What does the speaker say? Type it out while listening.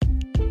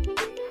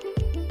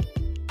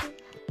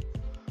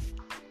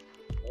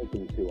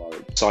Welcome to our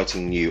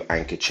exciting new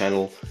Anchor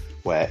channel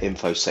where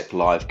info-sec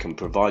live can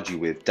provide you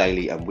with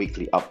daily and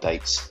weekly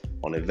updates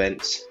on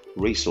events,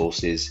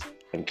 resources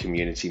and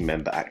community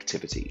member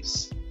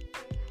activities.